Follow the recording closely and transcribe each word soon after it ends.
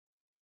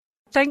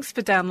Thanks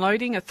for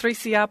downloading a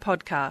 3CR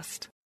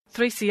podcast.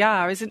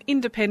 3CR is an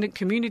independent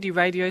community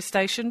radio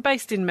station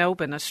based in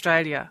Melbourne,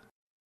 Australia.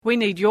 We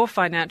need your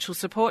financial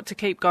support to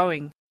keep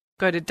going.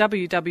 Go to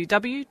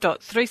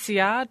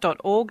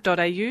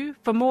www.3cr.org.au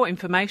for more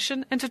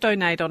information and to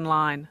donate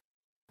online.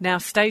 Now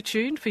stay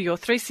tuned for your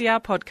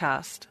 3CR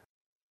podcast.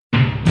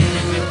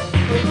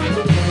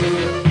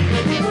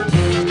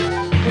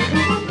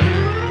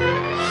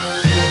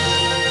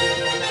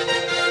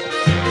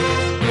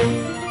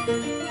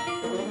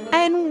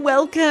 And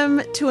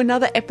welcome to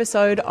another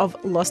episode of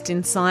Lost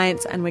in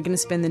Science, and we're going to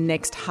spend the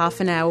next half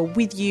an hour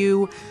with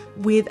you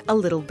with a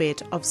little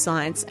bit of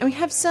science. And we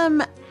have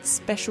some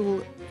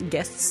special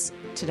guests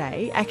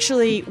today.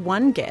 Actually,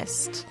 one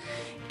guest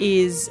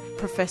is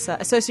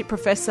Associate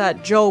Professor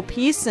Joel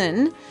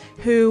Pearson,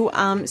 who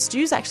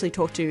Stu's actually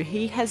talked to.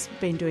 He has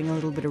been doing a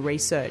little bit of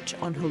research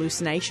on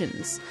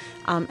hallucinations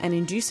and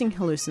inducing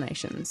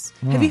hallucinations.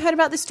 Have you heard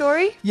about this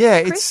story?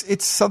 Yeah, Chris?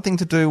 it's something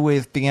to do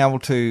with being able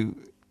to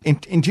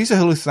induce a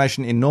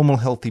hallucination in normal,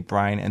 healthy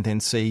brain and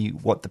then see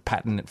what the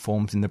pattern it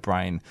forms in the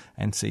brain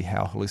and see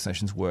how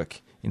hallucinations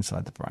work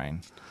inside the brain.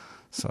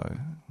 So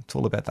it's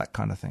all about that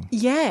kind of thing.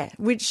 Yeah,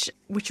 which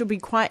will be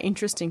quite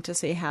interesting to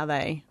see how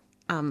they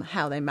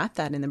map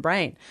that in the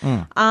brain.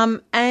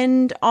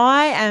 And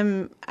I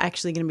am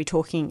actually going to be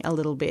talking a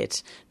little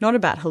bit, not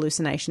about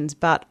hallucinations,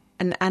 but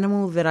an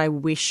animal that I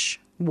wish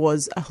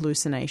was a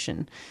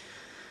hallucination.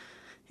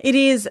 It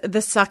is the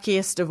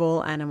suckiest of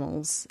all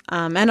animals,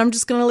 and I'm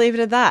just going to leave it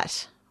at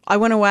that. I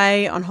went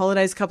away on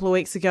holidays a couple of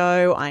weeks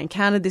ago. I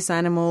encountered this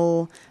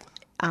animal.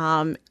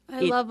 I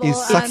love all Is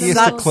suckiest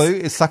animals. a clue?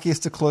 Is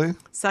suckiest a clue?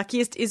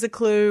 Suckiest is a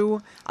clue.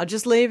 I'll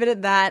just leave it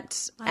at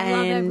that. I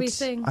love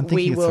everything. I'm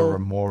thinking it's a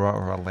remora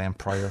or a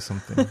lamprey or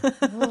something.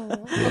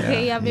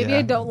 Okay, maybe yeah.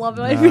 I don't love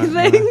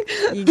everything.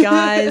 You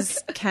guys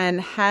can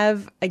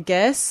have a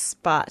guess,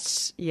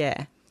 but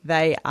yeah,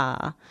 they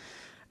are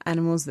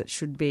animals that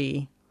should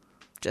be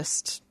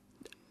just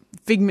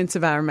figments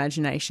of our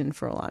imagination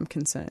for all I'm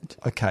concerned.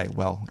 Okay,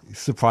 well,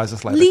 surprise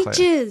us later, Claire.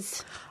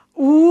 Leeches.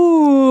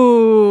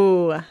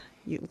 Ooh,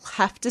 you'll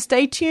have to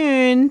stay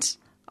tuned.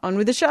 On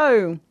with the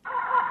show.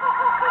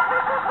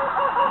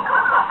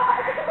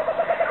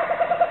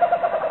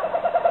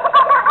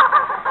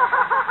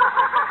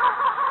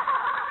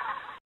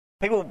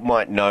 People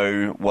might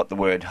know what the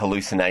word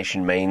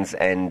hallucination means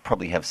and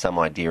probably have some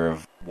idea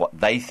of what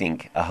they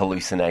think a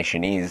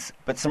hallucination is,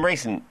 but some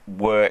recent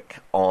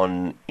work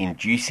on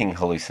inducing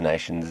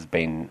hallucinations has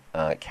been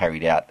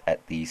carried out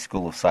at the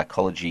School of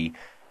Psychology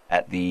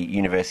at the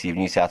University of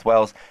New South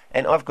Wales,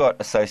 and I've got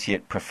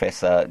Associate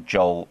Professor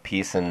Joel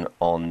Pearson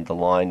on the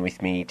line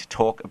with me to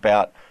talk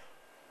about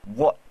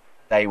what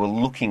they were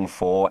looking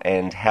for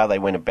and how they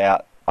went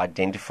about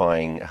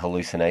identifying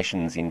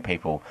hallucinations in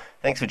people.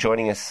 Thanks for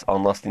joining us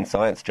on Lost in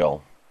Science,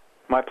 Joel.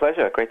 My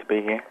pleasure. Great to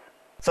be here.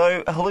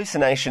 So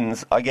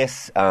hallucinations, I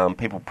guess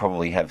people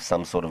probably have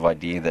some sort of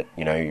idea that,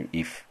 you know,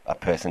 if a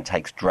person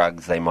takes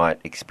drugs, they might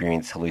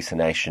experience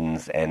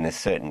hallucinations, and there's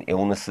certain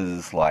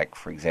illnesses like,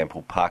 for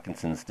example,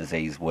 Parkinson's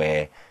disease,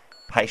 where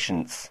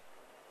patients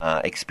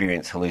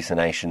experience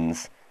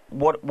hallucinations.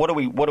 What do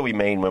we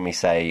mean when we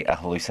say a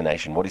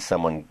hallucination? What is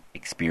someone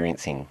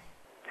experiencing?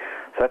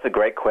 So that's a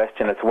great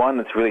question. It's one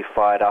that's really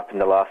fired up in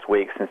the last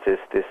week since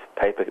this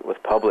paper was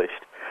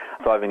published.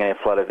 So I've been getting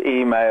a flood of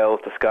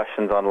emails,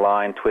 discussions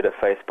online, Twitter,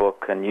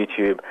 Facebook, and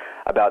YouTube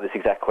about this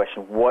exact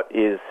question. What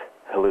is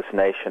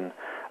hallucination?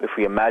 If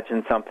we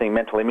imagine something,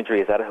 mental imagery,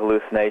 is that a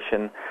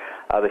hallucination?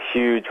 The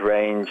huge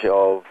range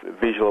of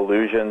visual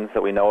illusions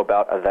that we know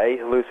about, are they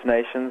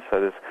hallucinations?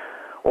 So there's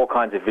all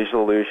kinds of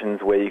visual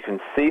illusions where you can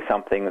see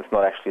something that's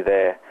not actually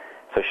there.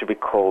 So should we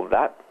call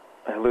that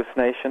a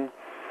hallucination?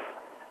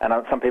 And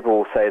some people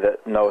will say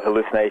that no,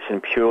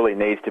 hallucination purely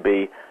needs to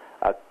be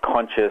a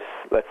conscious,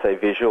 let's say,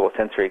 visual or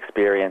sensory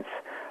experience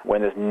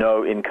when there's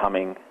no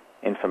incoming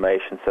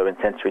information, so in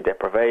sensory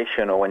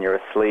deprivation or when you're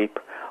asleep,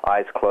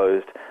 eyes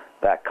closed,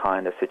 that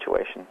kind of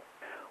situation.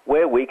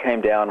 Where we came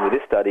down with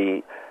this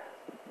study,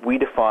 we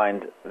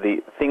defined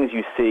the things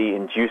you see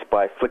induced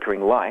by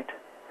flickering light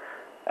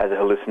as a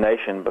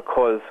hallucination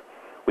because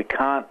we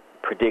can't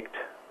predict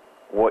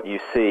what you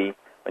see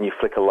when you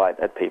flicker light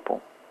at people.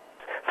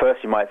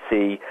 First, you might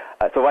see,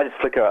 so if I just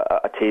flicker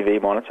a TV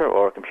monitor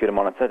or a computer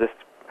monitor, just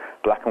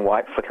black and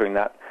white, flickering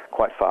that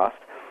quite fast.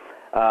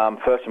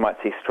 First, you might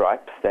see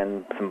stripes,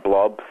 then some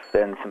blobs,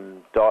 then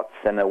some dots,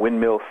 then a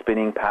windmill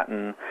spinning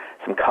pattern,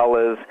 some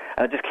colors,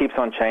 and it just keeps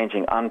on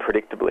changing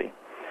unpredictably.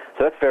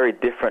 So that's very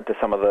different to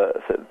some of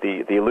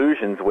the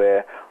illusions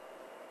where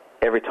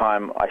every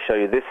time I show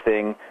you this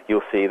thing,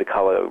 you'll see the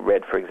color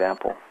red, for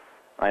example.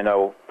 I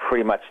know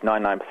pretty much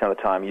 99% of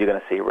the time you're going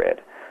to see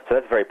red. So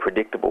that's very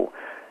predictable.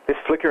 These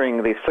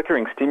flickering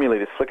stimuli,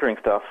 this flickering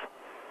stuff,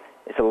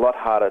 it's a lot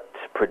harder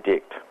to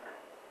predict.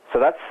 So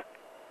that's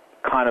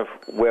kind of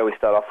where we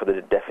start off with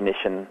the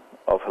definition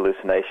of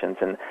hallucinations,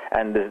 and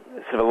there's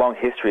sort of a long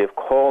history of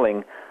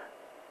calling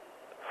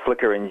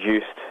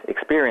flicker-induced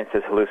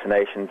experiences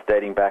hallucinations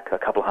dating back a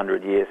couple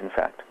hundred years, in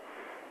fact.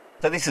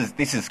 So this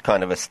is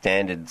kind of a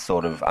standard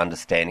sort of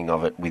understanding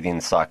of it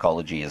within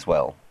psychology as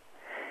well.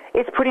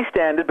 It's pretty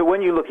standard, but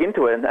when you look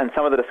into it, and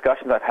some of the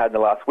discussions I've had in the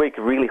last week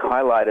really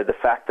highlighted the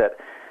fact that,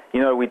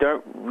 we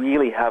don't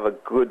really have a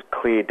good,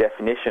 clear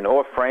definition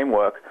or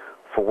framework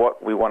for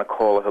what we want to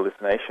call a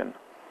hallucination.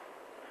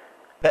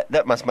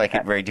 That must make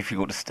it very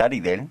difficult to study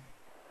then.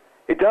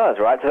 It does,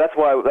 right? So that's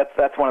why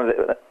that's one of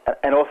the,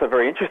 and also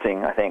very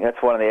interesting, I think.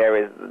 That's one of the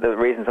areas, the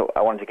reasons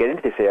I wanted to get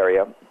into this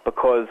area,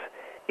 because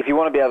if you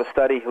want to be able to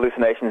study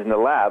hallucinations in the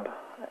lab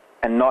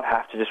and not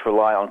have to just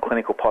rely on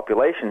clinical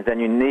populations, then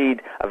you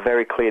need a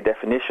very clear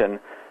definition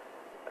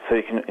so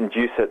you can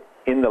induce it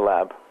in the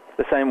lab.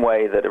 The same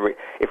way that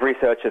if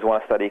researchers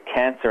want to study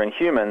cancer in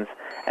humans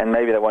and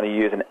maybe they want to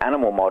use an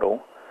animal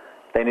model,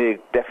 they need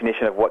a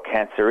definition of what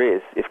cancer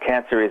is. If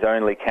cancer is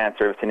only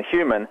cancer if it's in a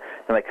human,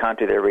 then they can't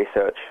do their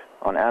research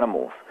on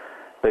animals.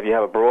 But if you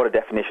have a broader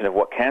definition of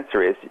what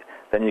cancer is,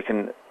 then you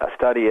can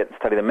study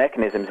the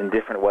mechanisms in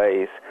different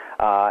ways,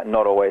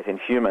 not always in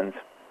humans.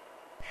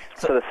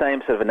 So the same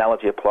sort of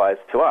analogy applies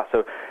to us.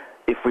 So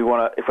if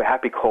we're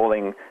happy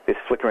calling this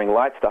flickering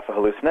light stuff a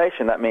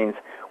hallucination, that means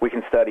we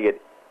can study it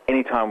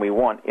anytime we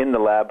want in the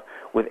lab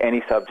with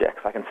any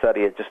subjects. I can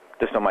study it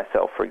just on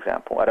myself, for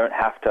example. I don't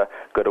have to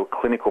go to a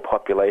clinical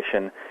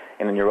population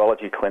in a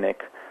neurology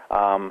clinic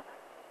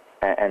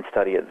and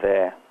study it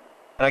there.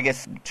 And I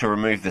guess to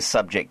remove the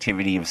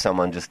subjectivity of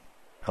someone just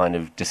kind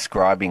of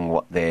describing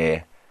what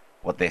they're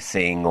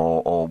seeing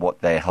or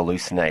what they're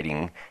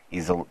hallucinating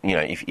is,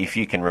 if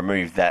you can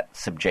remove that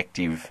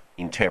subjective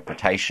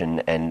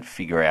interpretation and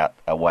figure out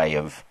a way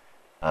of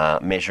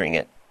measuring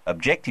it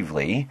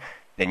objectively,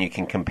 then you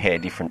can compare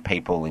different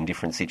people in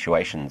different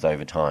situations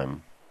over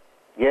time.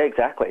 Yeah,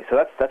 exactly. So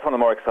that's one of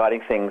the more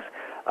exciting things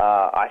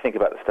I think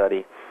about the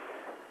study.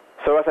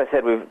 So as I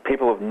said,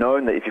 people have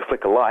known that if you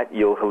flick a light,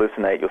 you'll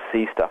hallucinate, you'll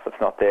see stuff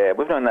that's not there.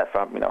 We've known that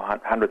for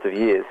hundreds of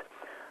years.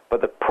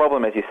 But the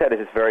problem, as you said, is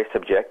it's very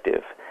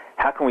subjective.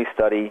 How can we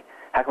study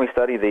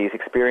these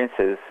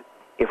experiences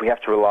if we have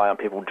to rely on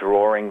people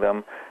drawing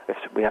them, if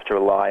we have to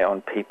rely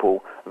on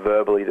people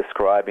verbally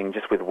describing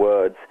just with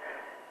words?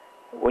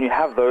 When you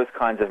have those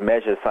kinds of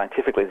measures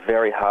scientifically, it's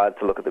very hard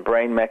to look at the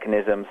brain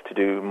mechanisms, to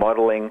do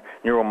modeling,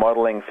 neural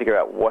modeling, figure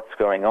out what's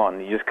going on.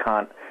 You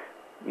can't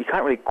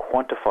really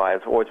quantify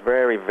it, or it's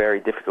very, very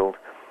difficult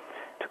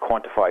to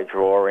quantify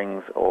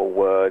drawings or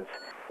words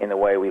in the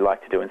way we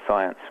like to do in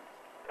science.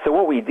 So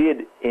what we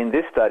did in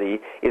this study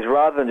is,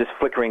 rather than just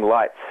flickering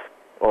lights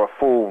or a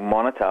full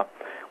monitor,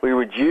 we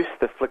reduced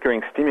the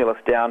flickering stimulus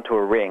down to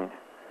a ring.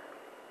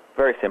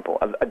 Very simple,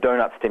 a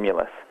donut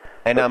stimulus.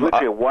 And it's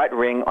literally a white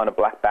ring on a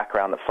black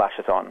background that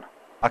flashes on.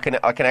 I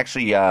can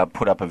actually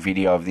put up a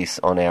video of this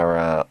on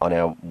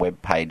our web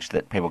page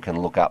that people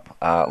can look up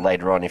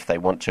later on if they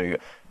want to.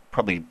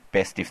 Probably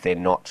best if they're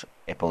not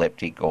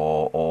epileptic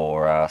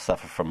or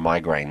suffer from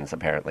migraines,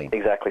 apparently.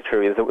 Exactly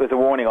true. There's a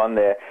warning on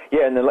there.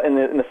 Yeah, in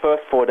the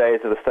first 4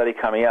 days of the study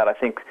coming out, I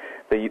think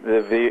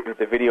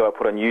the video I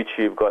put on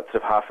YouTube got sort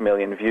of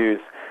 500,000 views.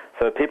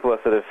 So people are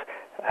sort of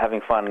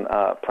having fun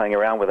playing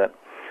around with it.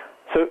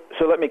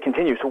 So let me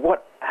continue. So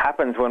what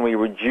happens when we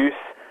reduce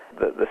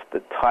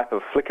the type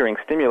of flickering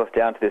stimulus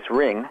down to this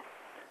ring,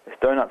 this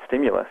donut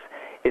stimulus,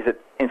 is that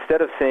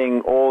instead of seeing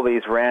all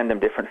these random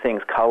different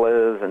things,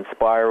 colors and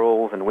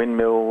spirals and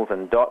windmills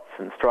and dots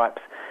and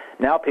stripes,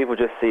 now people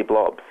just see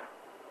blobs.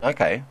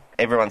 Okay.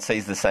 Everyone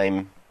sees the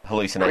same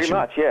hallucination? Pretty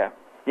much, yeah.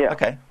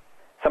 Okay.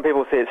 Some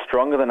people see it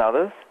stronger than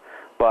others,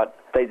 but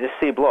they just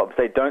see blobs.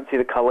 They don't see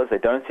the colors, they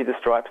don't see the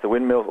stripes, the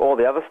windmills, all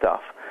the other stuff.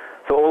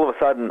 So all of a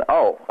sudden,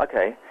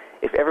 okay,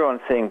 if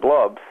everyone's seeing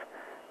blobs,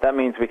 that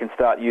means we can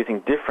start using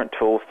different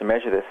tools to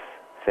measure this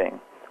thing.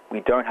 We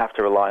don't have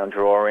to rely on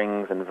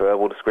drawings and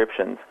verbal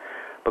descriptions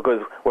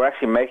because we're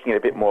actually making it a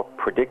bit more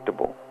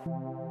predictable.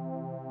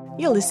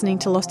 You're listening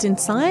to Lost in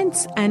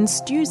Science and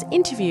Stu's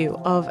interview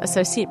of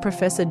Associate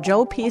Professor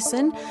Joel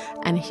Pearson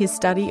and his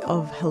study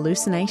of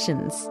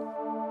hallucinations.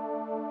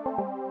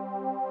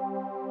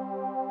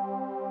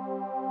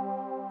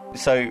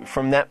 So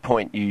from that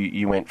point,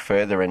 you went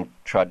further and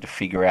tried to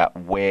figure out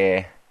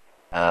where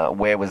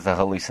was the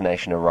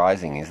hallucination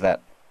arising? Is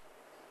that?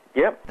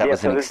 Yep. That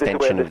was an extension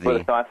of the... This is where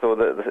the science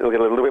will get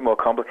a little bit more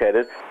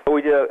complicated. But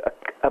we did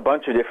a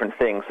bunch of different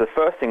things. The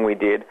first thing we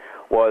did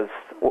was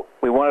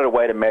we wanted a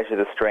way to measure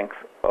the strength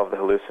of the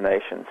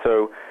hallucination.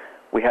 So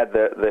we had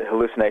the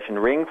hallucination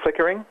ring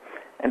flickering,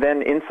 and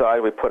then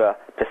inside we put a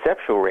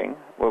perceptual ring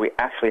where we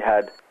actually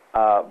had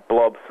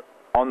blobs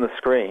on the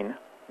screen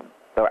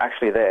that were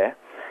actually there.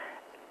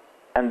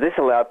 And this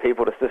allowed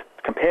people to just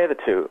compare the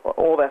two.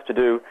 All they have to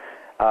do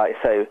is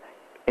say,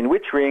 in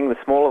which ring, the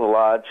small or the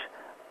large,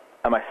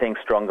 am I seeing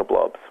stronger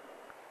blobs?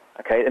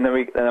 Okay, and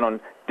then on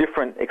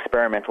different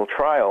experimental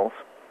trials,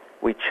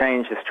 we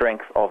change the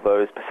strength of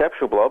those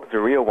perceptual blobs, the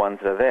real ones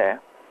that are there,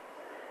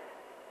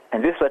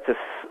 and this lets us,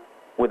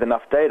 with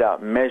enough data,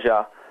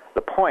 measure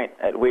the point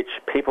at which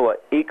people are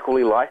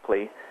equally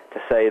likely to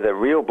say the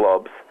real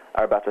blobs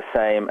are about the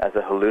same as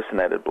the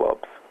hallucinated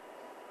blobs.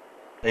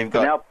 They've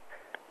got...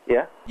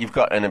 Yeah? You've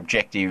got an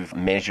objective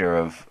measure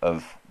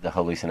of the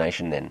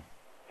hallucination then?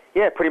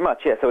 Yeah, pretty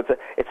much, yeah. So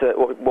it's a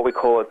what we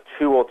call a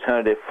two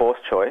alternative force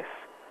choice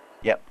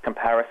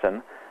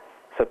comparison.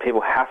 So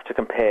people have to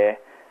compare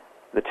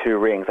the two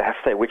rings. They have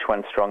to say which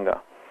one's stronger.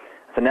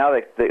 So now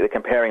they're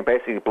comparing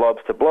basically blobs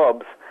to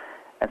blobs,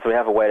 and so we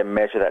have a way to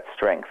measure that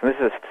strength. And this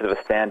is sort of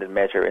a standard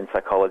measure in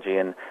psychology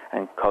and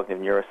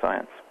cognitive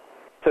neuroscience.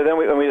 So then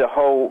we did a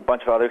whole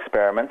bunch of other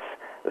experiments.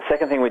 The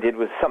second thing we did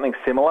was something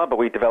similar, but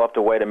we developed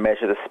a way to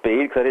measure the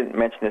speed, because I didn't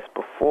mention this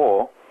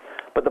before.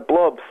 But the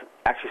blobs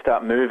actually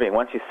start moving.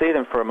 Once you see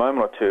them for a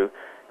moment or two,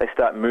 they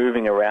start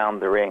moving around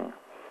the ring.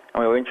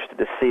 And we were interested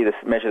to see this,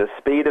 measure the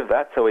speed of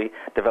that, so we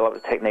developed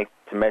a technique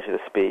to measure the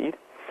speed.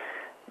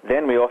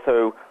 Then we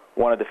also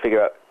wanted to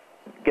figure out,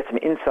 get some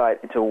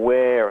insight into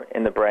where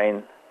in the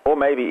brain, or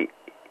maybe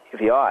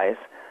the eyes,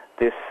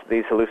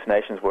 these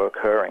hallucinations were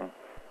occurring.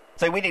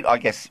 So I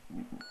guess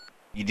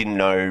you didn't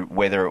know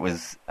whether it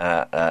was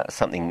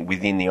something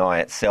within the eye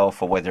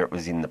itself, or whether it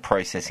was in the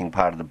processing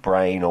part of the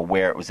brain, or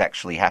where it was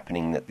actually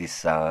happening that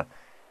this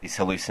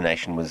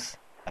hallucination was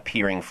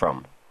appearing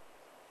from.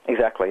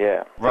 Exactly,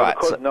 yeah. Right.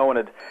 So because no one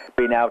had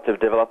been able to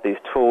develop these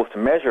tools to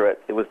measure it,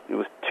 it was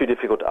too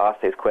difficult to ask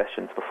these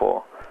questions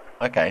before.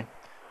 Okay.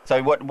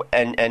 So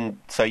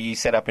so you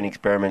set up an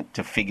experiment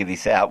to figure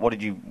this out.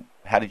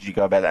 How did you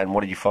go about that, and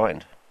what did you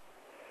find?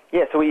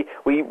 Yeah, so we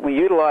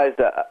utilized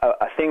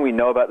a thing we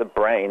know about the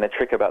brain, a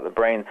trick about the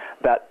brain,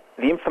 that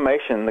the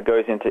information that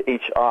goes into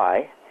each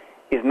eye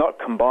is not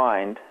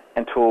combined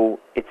until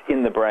it's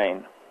in the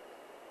brain.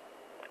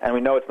 And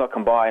we know it's not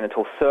combined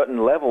until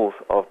certain levels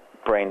of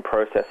brain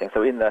processing,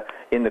 so in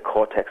the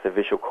cortex, the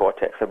visual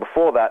cortex. So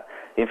before that,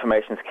 the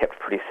information is kept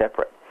pretty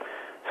separate.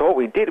 So what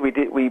we did,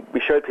 we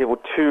showed people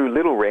two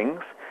little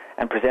rings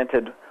and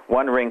presented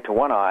one ring to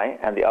one eye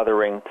and the other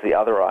ring to the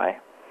other eye.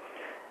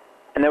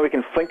 And then we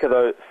can flicker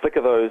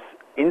those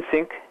in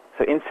sync,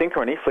 so in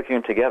synchrony,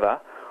 flickering them together,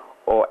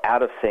 or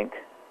out of sync,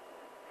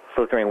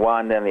 flickering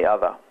one then the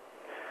other.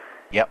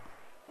 Yep.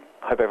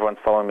 I hope everyone's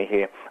following me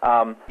here.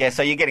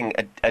 So you're getting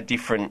a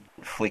different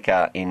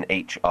flicker in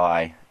each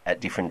eye at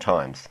different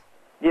times.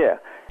 Yeah.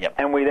 Yep.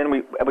 And we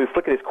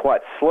flicker this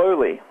quite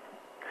slowly,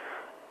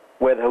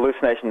 where the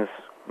hallucination is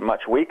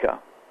much weaker.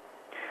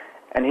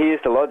 And here's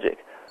the logic.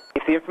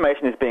 If the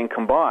information is being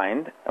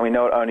combined, and we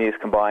know it only is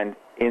combined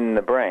in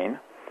the brain,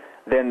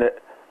 then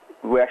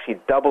we're actually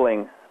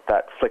doubling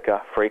that flicker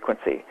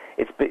frequency.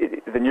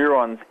 The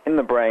neurons in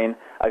the brain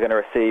are going to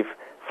receive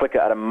flicker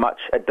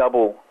at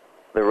double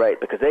the rate,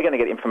 because they're going to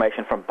get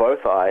information from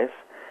both eyes,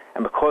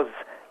 and because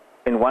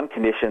in one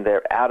condition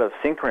they're out of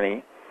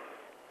synchrony,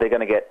 they're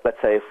going to get, let's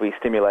say if we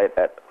stimulate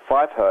at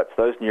 5 hertz,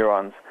 those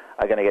neurons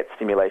are going to get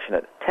stimulation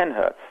at 10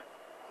 hertz,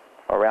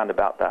 or around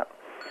about that.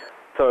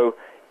 So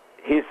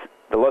here's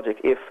the logic.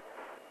 If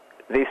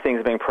these things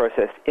are being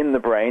processed in the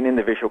brain, in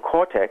the visual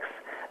cortex,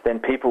 then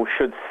people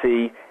should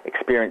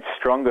experience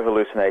stronger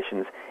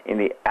hallucinations in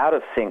the out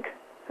of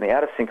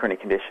synchrony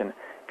condition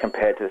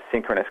compared to the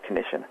synchronous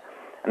condition.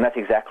 And that's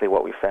exactly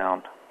what we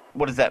found.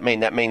 What does that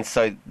mean? That means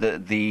so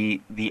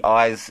the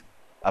eyes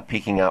are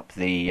picking up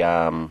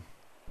the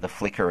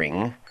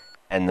flickering,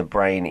 and the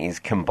brain is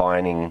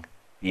combining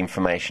the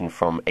information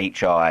from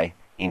each eye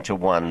into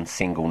one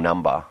single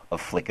number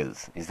of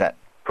flickers. Is that?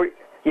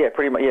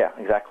 Pretty much. Yeah,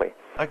 exactly.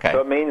 Okay.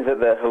 So it means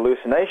that the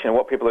hallucination,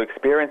 what people are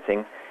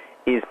experiencing,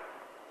 is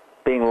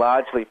being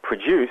largely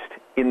produced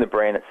in the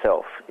brain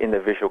itself, in the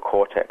visual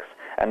cortex,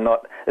 and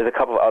not. There's a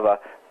couple of other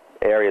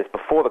areas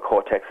before the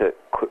cortex that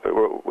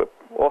were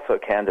also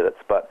candidates,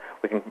 but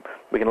we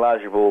can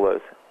largely rule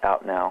those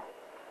out now.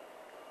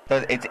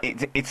 So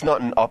it's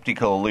not an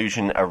optical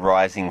illusion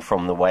arising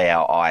from the way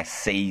our eye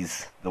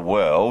sees the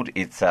world.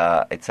 It's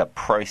a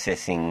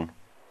processing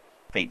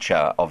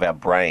feature of our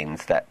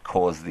brains that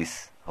cause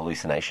this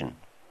hallucination.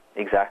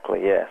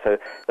 Exactly, yeah. So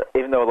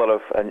even though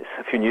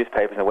a few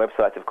newspapers and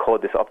websites have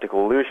called this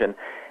optical illusion,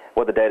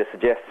 what the data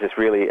suggests is it's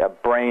really a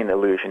brain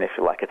illusion, if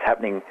you like. It's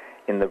happening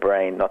in the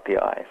brain, not the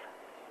eyes.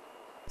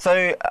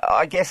 So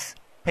I guess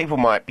people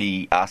might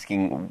be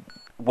asking,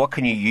 what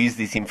can you use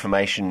this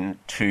information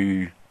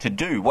to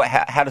do?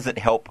 How does it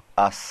help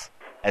us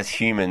as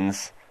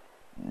humans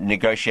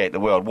negotiate the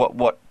world?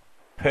 What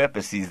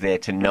purpose is there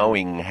to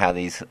knowing how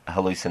these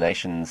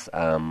hallucinations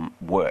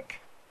work?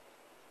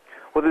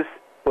 Well,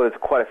 there's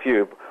quite a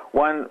few.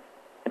 One,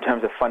 in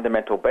terms of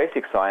fundamental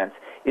basic science,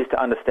 is to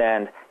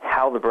understand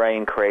how the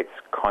brain creates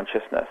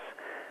consciousness.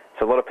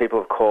 So a lot of people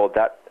have called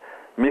that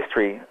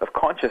mystery of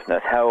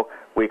consciousness, how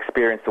we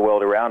experience the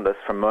world around us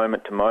from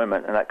moment to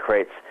moment, and that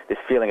creates this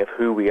feeling of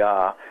who we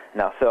are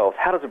and ourselves.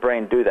 How does the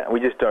brain do that? We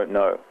just don't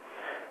know.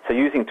 So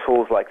using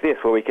tools like this,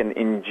 where we can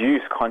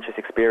induce conscious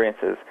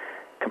experiences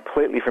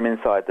completely from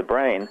inside the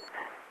brain,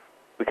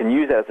 we can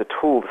use that as a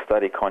tool to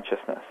study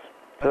consciousness.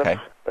 So okay.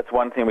 That's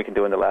one thing we can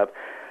do in the lab.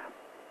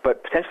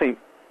 But potentially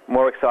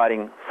more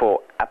exciting for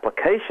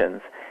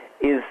applications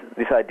is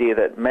this idea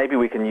that maybe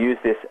we can use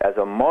this as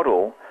a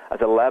model, as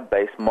a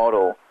lab-based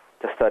model,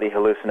 to study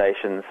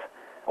hallucinations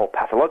or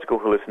pathological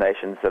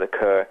hallucinations that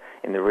occur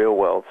in the real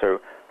world. So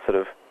sort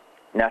of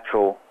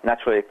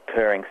naturally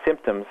occurring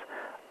symptoms,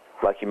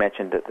 like you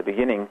mentioned at the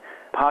beginning,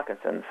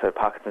 Parkinson's. So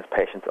Parkinson's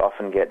patients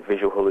often get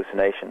visual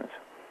hallucinations.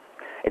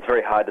 It's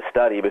very hard to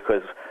study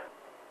because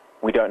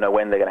we don't know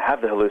when they're going to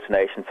have the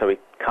hallucination, so we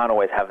can't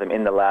always have them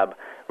in the lab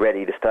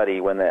ready to study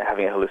when they're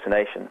having a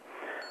hallucination.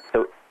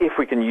 So if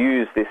we can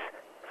use this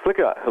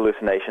flicker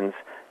hallucinations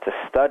to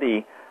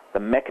study the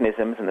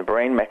mechanisms and the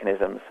brain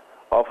mechanisms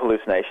of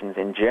hallucinations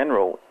in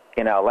general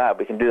in our lab,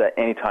 we can do that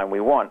anytime we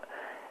want,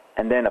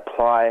 and then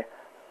apply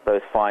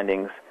those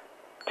findings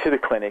to the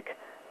clinic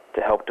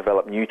to help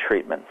develop new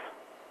treatments.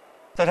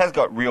 So it has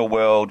got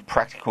real-world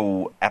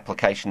practical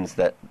applications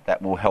that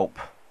will help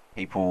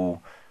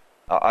people,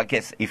 I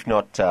guess, if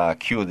not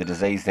cure the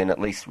disease, then at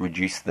least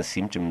reduce the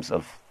symptoms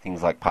of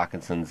things like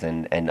Parkinson's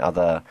and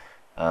other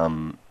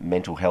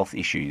mental health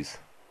issues.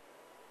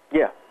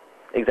 Yeah,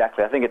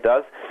 exactly. I think it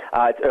does.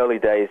 It's early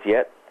days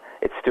yet.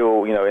 It's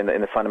still, in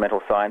the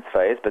fundamental science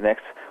phase, but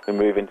next we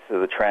move into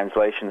the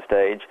translation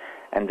stage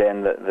and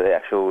then the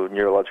actual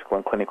neurological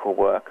and clinical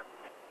work.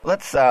 Well,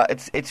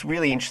 it's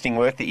really interesting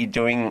work that you're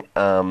doing,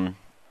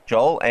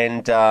 Joel,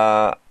 and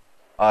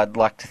I'd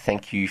like to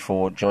thank you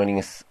for joining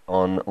us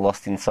on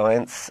Lost in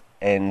Science,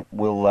 and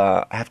we'll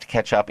have to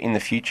catch up in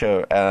the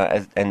future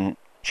and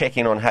check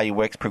in on how your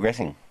work's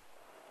progressing.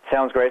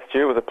 Sounds great,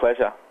 Stu. It was a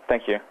pleasure.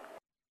 Thank you.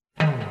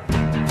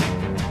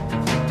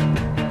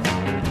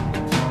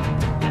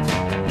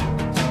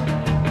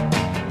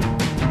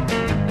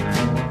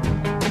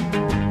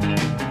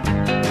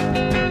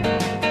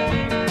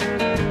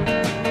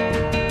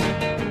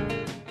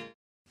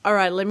 All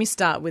right, let me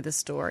start with a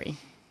story.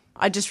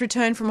 I just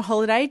returned from a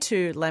holiday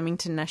to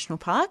Lamington National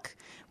Park,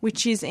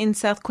 which is in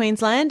South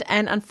Queensland,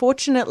 and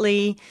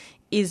unfortunately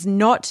is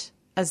not,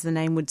 as the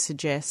name would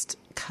suggest,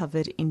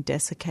 covered in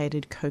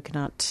desiccated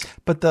coconut.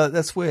 But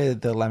that's where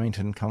the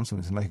Lamington comes from.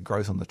 It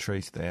grows on the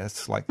trees there.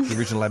 It's like the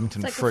original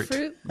Lamington like fruit. A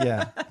fruit.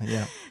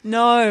 Yeah.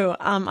 No,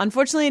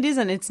 unfortunately it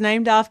isn't. It's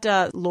named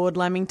after Lord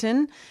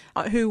Lamington,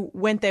 who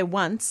went there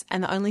once,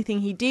 and the only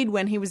thing he did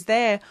when he was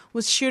there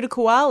was shoot a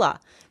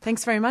koala.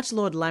 Thanks very much,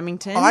 Lord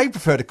Lamington. I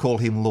prefer to call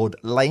him Lord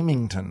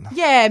Lamington.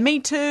 Yeah, me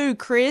too,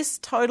 Chris.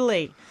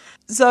 Totally.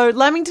 So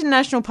Lamington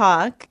National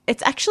Park,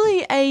 it's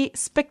actually a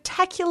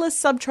spectacular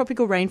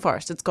subtropical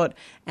rainforest. It's got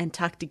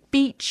Antarctic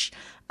beech,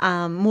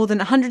 more than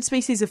 100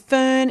 species of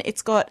fern.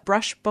 It's got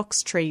brush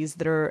box trees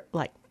that are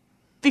like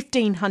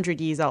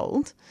 1,500 years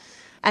old.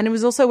 And it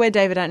was also where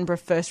David Attenborough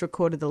first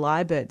recorded the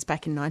lyrebirds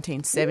back in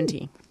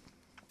 1970. Ooh.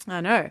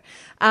 I know.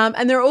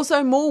 And there are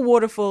also more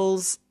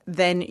waterfalls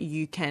than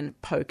you can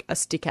poke a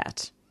stick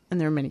at.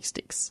 And there are many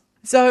sticks.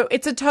 So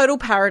it's a total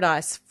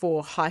paradise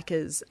for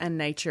hikers and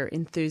nature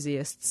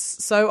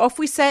enthusiasts. So off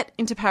we set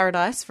into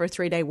paradise for a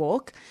 3-day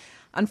walk.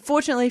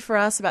 Unfortunately for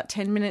us, about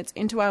 10 minutes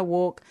into our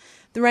walk,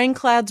 the rain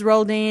clouds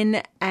rolled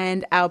in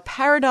and our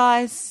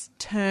paradise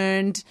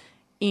turned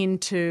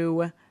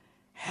into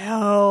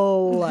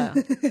hell.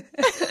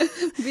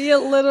 Be a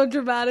little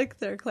dramatic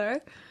there,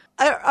 Claire.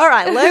 All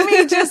right, let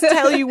me just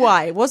tell you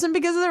why. It wasn't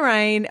because of the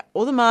rain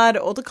or the mud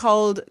or the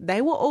cold. They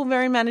were all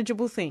very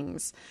manageable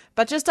things.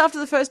 But just after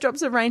the first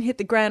drops of rain hit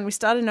the ground, we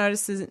started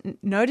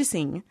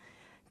noticing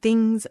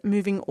things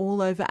moving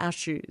all over our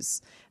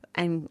shoes.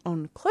 And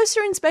on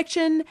closer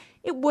inspection,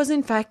 it was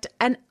in fact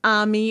an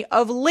army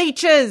of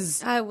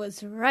leeches. I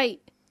was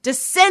right.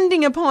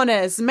 Descending upon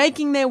us,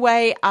 making their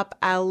way up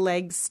our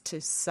legs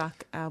to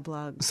suck our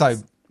blood. So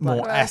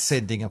more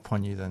ascending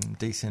upon you than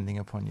descending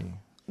upon you.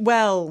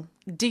 Well,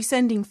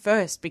 descending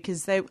first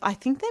because I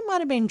think they might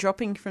have been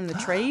dropping from the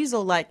trees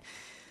or like...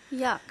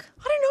 Yuck.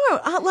 I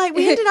don't know.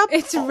 We ended up...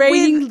 It's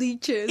raining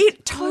leeches.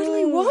 It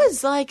totally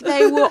was. Like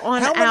they were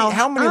on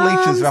how many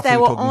arms, leeches roughly they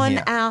were talking on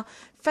here? our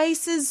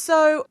faces.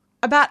 So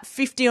about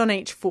 50 on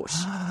each foot.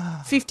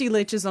 50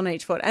 leeches on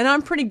each foot. And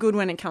I'm pretty good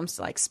when it comes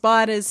to like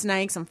spiders,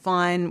 snakes. I'm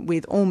fine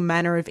with all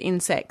manner of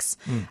insects.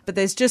 But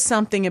there's just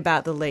something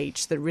about the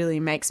leech that really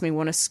makes me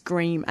want to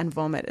scream and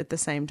vomit at the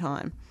same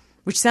time,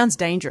 which sounds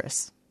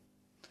dangerous.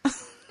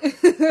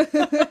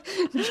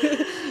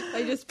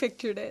 I just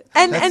pictured it.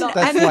 That's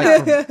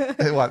like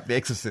from like The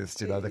Exorcist,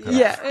 The kind of...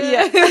 Yeah.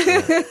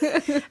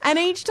 And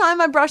each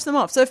time I brush them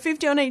off, so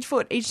 50 on each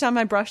foot, each time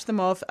I brush them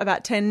off,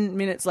 about 10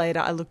 minutes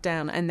later, I looked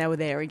down and they were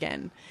there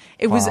again.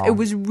 It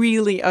was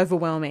really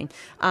overwhelming.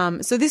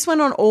 So this went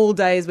on all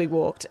day as we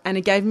walked, and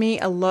it gave me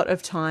a lot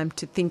of time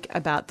to think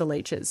about the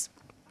leeches.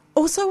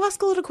 Also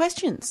ask a lot of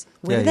questions.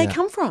 Where did they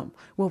come from?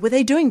 What were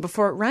they doing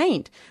before it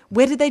rained?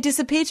 Where did they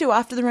disappear to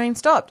after the rain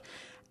stopped?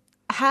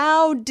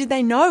 How did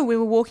they know we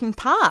were walking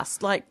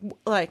past?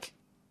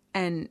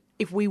 And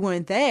if we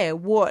weren't there,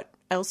 what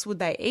else would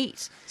they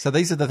eat? So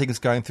these are the things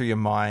going through your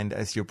mind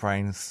as your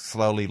brain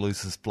slowly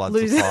loses blood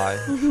supply.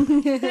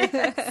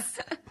 Yes.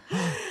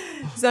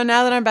 So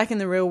now that I'm back in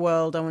the real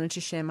world, I wanted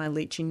to share my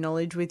leeching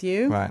knowledge with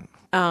you. Right.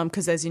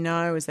 Because as you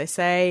know, as they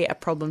say, a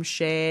problem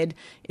shared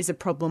is a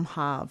problem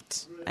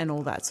halved and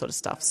all that sort of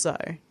stuff. So,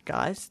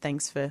 guys,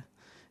 thanks for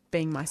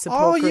being my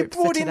support you group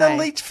for brought in today. a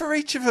leech for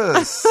each of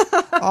us.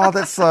 Oh,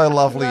 that's so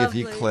lovely of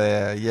you,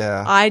 Claire.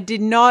 Yeah. I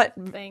did not,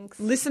 Thanks.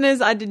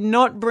 listeners, I did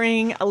not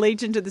bring a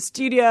leech into the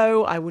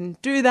studio. I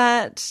wouldn't do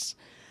that.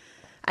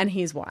 And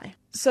here's why.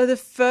 So the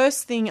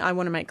first thing I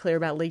want to make clear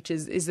about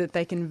leeches is that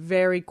they can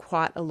vary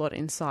quite a lot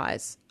in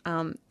size.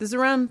 There's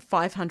around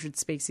 500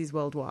 species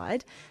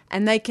worldwide,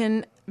 and they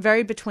can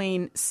vary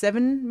between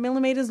 7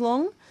 millimeters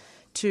long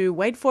to,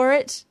 wait for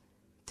it,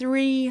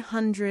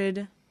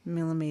 300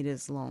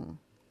 millimeters long.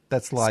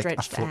 That's like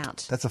Stretched a foot.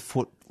 out. That's a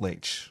foot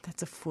leech.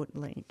 That's a foot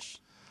leech.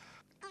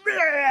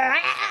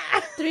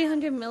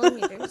 300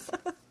 millimeters.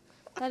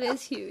 That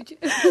is huge.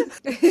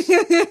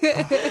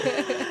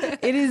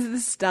 It is the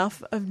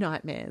stuff of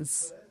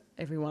nightmares,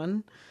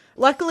 everyone.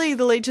 Luckily,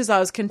 the leeches I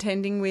was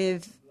contending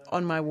with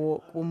on my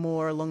walk were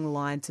more along the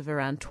lines of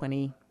around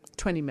 20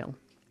 mil.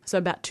 So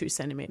about 2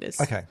 centimetres.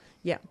 Okay.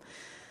 Yeah.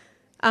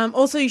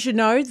 Also, you should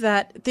know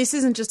that this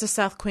isn't just a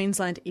South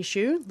Queensland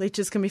issue.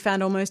 Leeches can be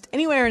found almost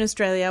anywhere in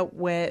Australia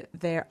where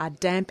there are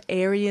damp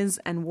areas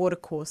and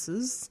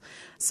watercourses.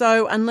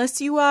 So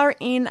unless you are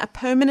in a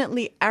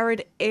permanently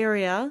arid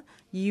area,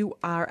 you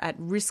are at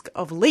risk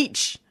of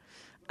leech.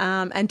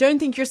 And don't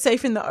think you're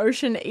safe in the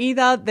ocean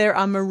either. There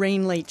are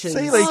marine leeches.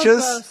 Sea leeches.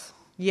 gross.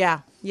 Yeah.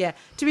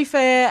 To be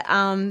fair,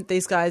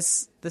 these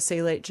guys, the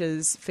sea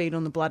leeches, feed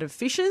on the blood of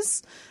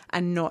fishes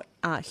and not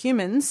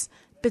humans.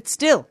 But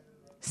still,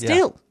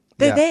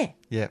 they're Yeah. there.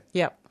 Yeah.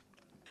 Yep.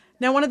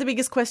 Now, one of the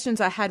biggest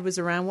questions I had was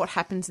around what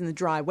happens in the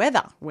dry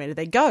weather. Where do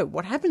they go?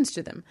 What happens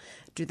to them?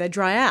 Do they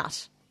dry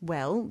out?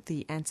 Well,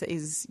 the answer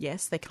is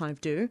yes, they kind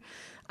of do.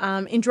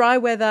 In dry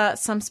weather,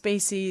 some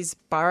species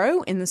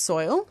burrow in the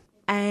soil.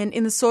 And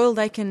in the soil,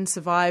 they can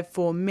survive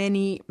for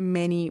many,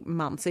 many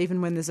months,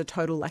 even when there's a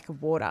total lack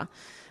of water.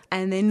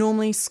 And their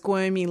normally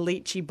squirmy,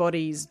 leechy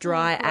bodies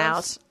dry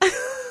out.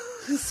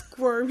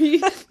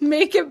 Squirmy.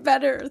 Make it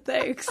better,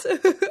 thanks.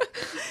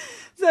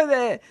 So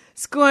their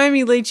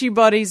squirmy, leechy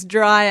bodies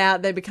dry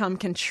out, they become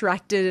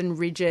contracted and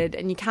rigid,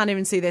 and you can't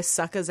even see their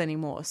suckers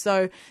anymore.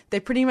 So they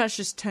pretty much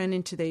just turn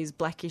into these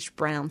blackish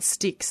brown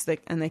sticks,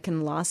 and they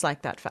can last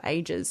like that for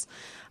ages.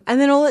 And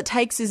then all it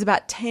takes is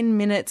about 10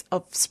 minutes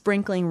of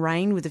sprinkling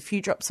rain with a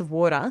few drops of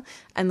water,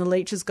 and the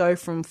leeches go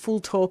from full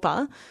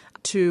torpor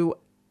to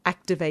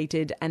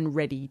activated and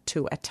ready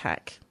to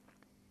attack.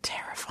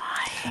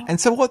 Terrifying.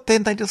 And so what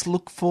then? They just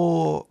look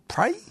for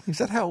prey? Is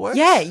that how it works?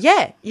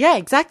 Yeah,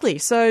 exactly.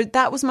 So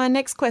that was my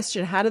next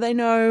question. How do they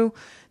know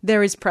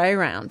there is prey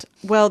around?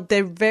 Well,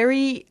 they're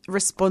very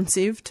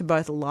responsive to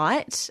both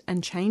light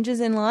and changes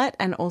in light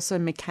and also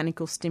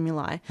mechanical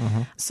stimuli.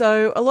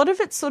 So a lot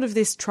of it's sort of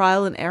this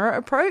trial and error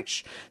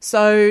approach.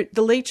 So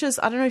the leeches,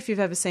 I don't know if you've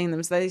ever seen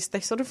them, they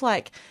sort of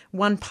like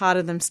one part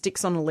of them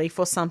sticks on a leaf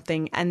or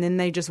something and then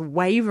they just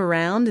wave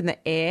around in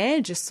the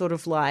air, just sort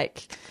of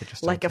like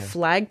a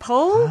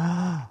flagpole.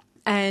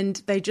 And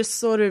they just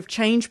sort of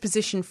change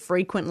position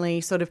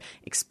frequently, sort of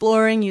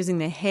exploring using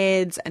their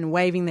heads and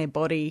waving their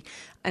body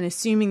and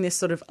assuming this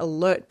sort of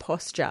alert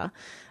posture,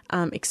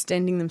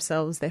 extending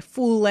themselves their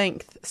full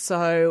length.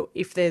 So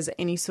if there's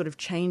any sort of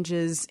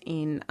changes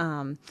in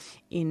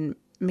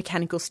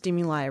mechanical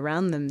stimuli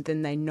around them,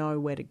 then they know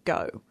where to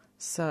go.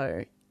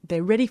 So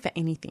they're ready for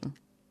anything,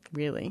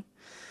 really.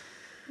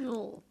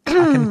 Oh. I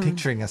can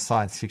picturing a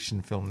science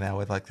fiction film now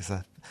with like this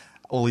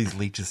all these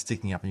leeches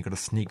sticking up and you've got to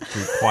sneak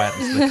through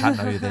quietly so they can't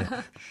know you're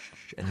there.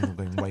 And they're all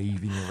going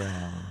waving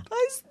around.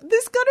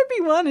 There's got to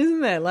be one, isn't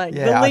there? Like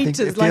Yeah, the I think leeches,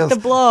 it like feels- the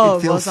blob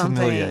it feels or something.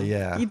 familiar,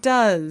 yeah. It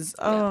does.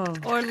 Oh.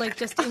 Or like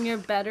just in your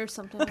bed or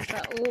something like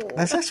that. Oh.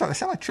 They sound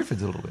like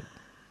Triffids a little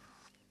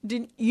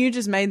bit. You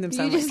just made them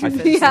sound You like just-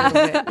 Triffids yeah. a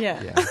little bit.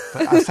 Yeah. Yeah.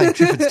 But I say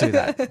Triffids do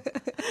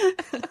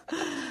that.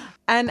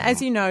 And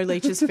as you know,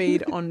 leeches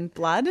feed on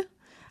blood,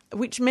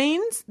 which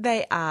means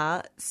they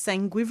are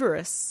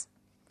sanguivorous.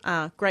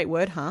 Great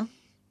word, huh?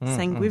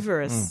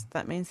 Sanguivorous.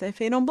 That means they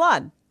feed on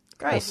blood.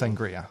 Or Great.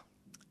 sangria.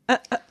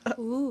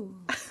 Ooh.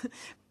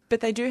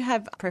 But they do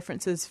have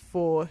preferences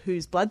for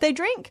whose blood they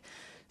drink.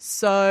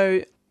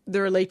 So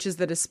there are leeches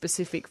that are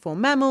specific for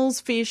mammals,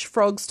 fish,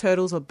 frogs,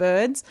 turtles, or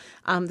birds.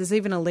 There's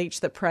even a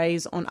leech that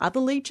preys on other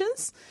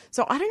leeches.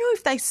 So I don't know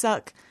if they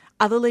suck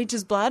other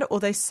leeches' blood or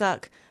they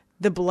suck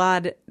the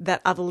blood that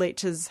other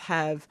leeches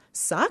have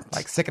sucked.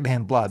 Like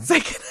secondhand blood.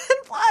 Secondhand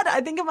blood. I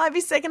think it might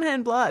be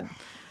secondhand blood.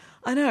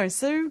 I know,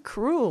 so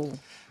cruel.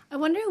 I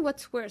wonder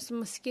what's worse, a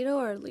mosquito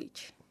or a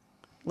leech?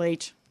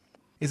 Leech.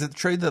 Is it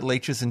true that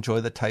leeches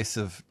enjoy the taste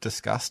of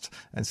disgust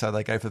and so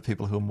they go for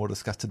people who are more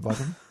disgusted by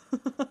them?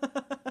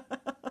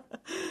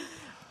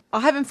 I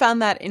haven't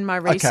found that in my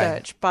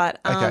research, but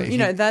Okay, if you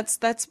know, you- that's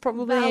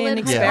probably Valid an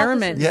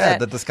experiment. Yeah, that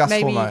the disgust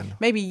maybe, hormone.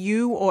 Maybe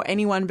you or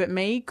anyone but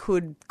me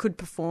could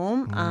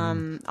perform.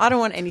 I don't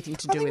want anything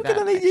to I do think with we're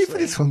that. going to need you for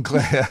actually. this one,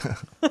 Claire,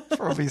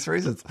 for obvious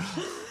reasons.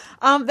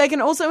 They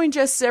can also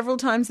ingest several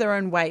times their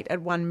own weight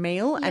at one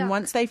meal, and Yuck.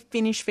 once they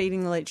finish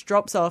feeding, the leech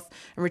drops off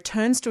and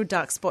returns to a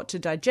dark spot to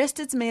digest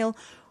its meal,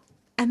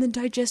 and the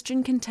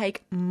digestion can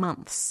take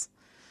months.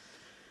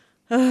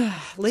 So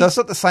it's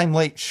not the same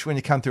leech when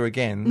you come through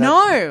again.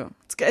 No,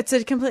 it's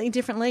a completely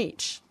different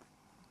leech.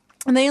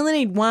 And they only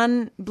need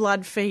one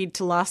blood feed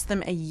to last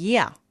them a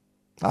year.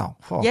 Oh,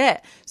 well, Yeah.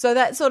 So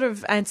that sort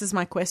of answers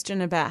my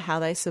question about how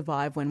they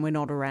survive when we're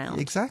not around.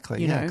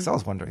 exactly. you Yeah, know? because I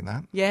was wondering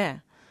that. Yeah.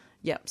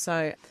 Yep.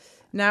 So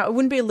now it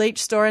wouldn't be a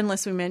leech story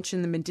unless we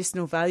mention the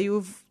medicinal value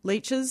of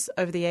leeches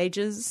over the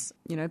ages.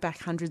 You know, back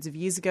hundreds of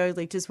years ago,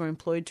 leeches were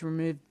employed to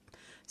remove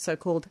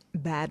so-called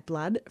bad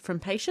blood from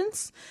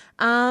patients.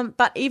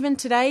 But even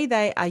today,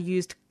 they are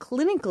used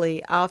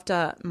clinically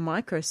after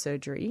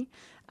microsurgery.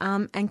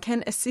 And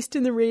can assist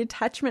in the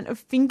reattachment of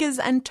fingers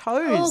and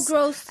toes. Oh,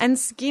 gross. And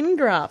skin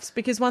grafts,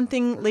 because one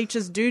thing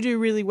leeches do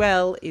really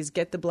well is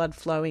get the blood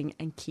flowing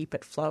and keep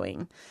it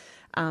flowing.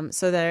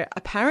 So they're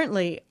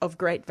apparently of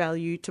great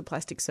value to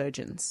plastic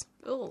surgeons.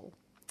 Oh.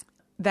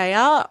 They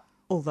are,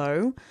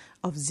 although,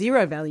 of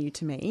zero value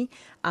to me.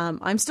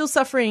 I'm still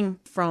suffering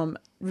from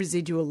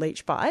residual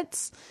leech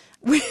bites.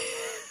 Which,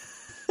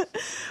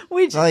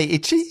 Are they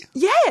itchy?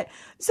 yeah.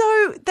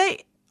 So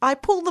I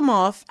pull them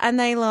off and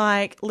they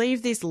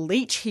leave this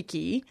leech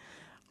hickey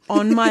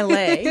on my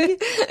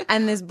leg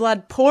and there's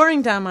blood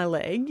pouring down my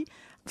leg.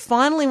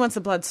 Finally, once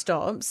the blood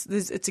stops,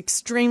 it's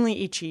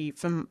extremely itchy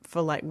for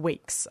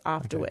weeks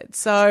afterwards. Okay.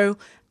 So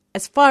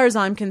as far as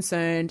I'm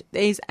concerned,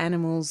 these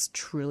animals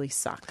truly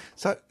suck.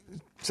 So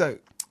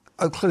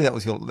clearly that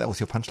was your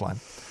punchline.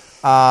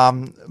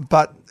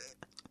 But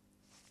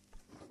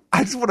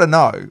I just want to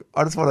know.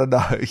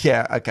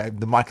 Yeah, okay,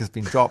 the mic has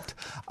been dropped.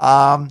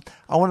 I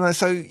want to know,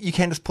 so you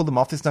can just pull them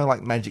off? There's no,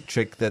 magic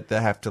trick that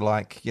they have to,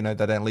 they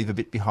don't leave a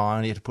bit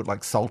behind? You have to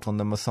put, salt on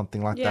them or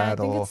something like that? Yeah, I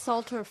think or it's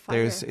salt or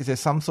fire. Is there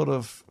some sort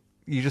of...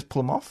 You just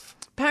pull them off?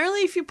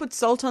 Apparently, if you put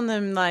salt on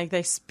them,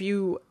 they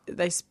spew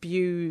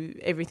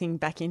everything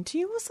back into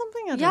you or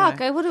something. I don't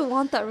know. I wouldn't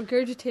want that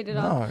regurgitated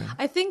out.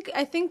 I think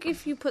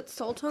if you put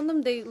salt on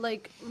them,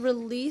 they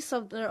release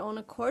of their own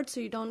accord,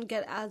 so you don't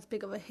get as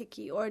big of a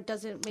hickey, or it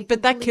doesn't make.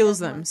 But that kills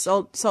them.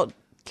 Salt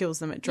kills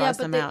them. It dries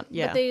them out.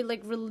 Yeah, but they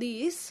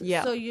release.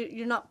 Yeah. So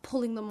you're not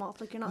pulling them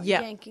off. You're not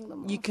yanking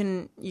them off. You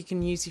can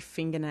use your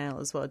fingernail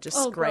as well. Just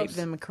scrape gross.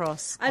 them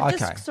across. I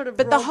just sort of.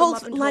 But the whole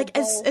them up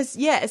into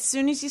as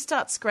soon as you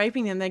start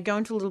scraping them, they go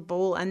into a little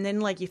ball, and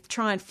then you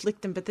try and flick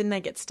them, but then they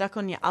get stuck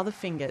on your other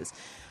fingers.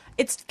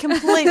 It's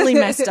completely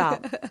messed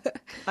up.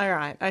 All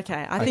right,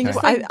 okay. I think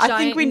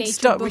we'd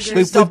stop. We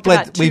should stop.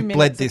 We've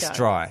bled this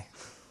dry.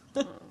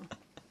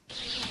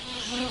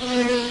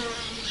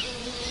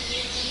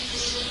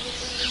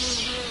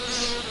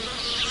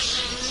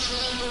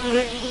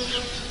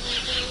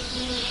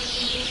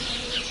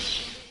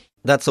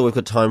 That's all we've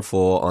got time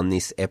for on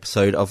this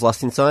episode of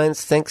Lost in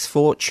Science. Thanks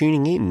for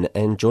tuning in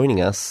and joining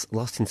us.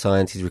 Lost in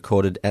Science is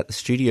recorded at the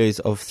studios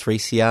of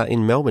 3CR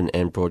in Melbourne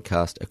and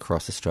broadcast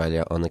across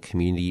Australia on the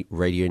Community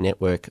Radio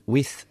Network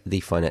with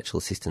the financial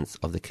assistance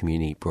of the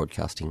Community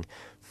Broadcasting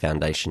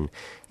Foundation.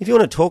 If you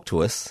want to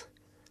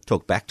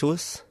talk back to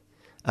us,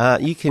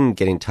 you can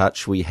get in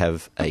touch. We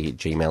have a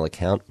Gmail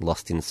account,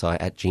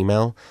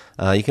 lostinsight@gmail.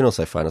 You can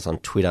also find us on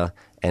Twitter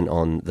and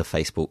on the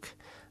Facebook.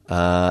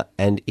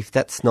 And if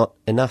that's not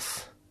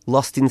enough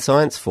Lost in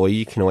Science for you,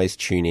 you can always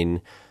tune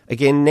in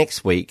again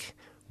next week,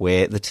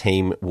 where the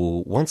team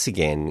will once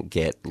again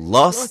get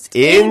lost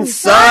in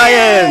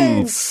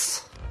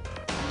science!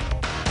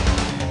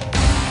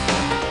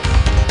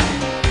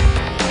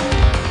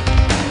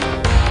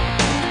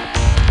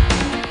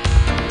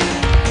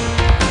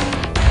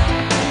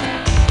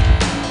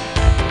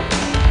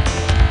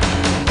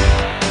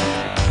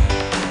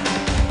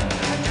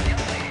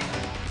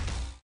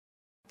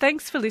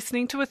 Thanks for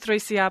listening to a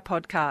 3CR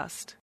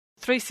podcast.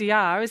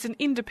 3CR is an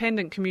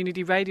independent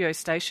community radio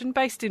station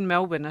based in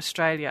Melbourne,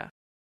 Australia.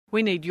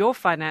 We need your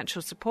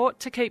financial support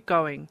to keep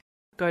going.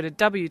 Go to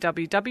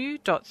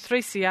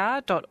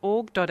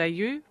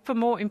www.3cr.org.au for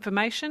more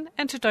information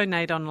and to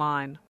donate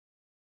online.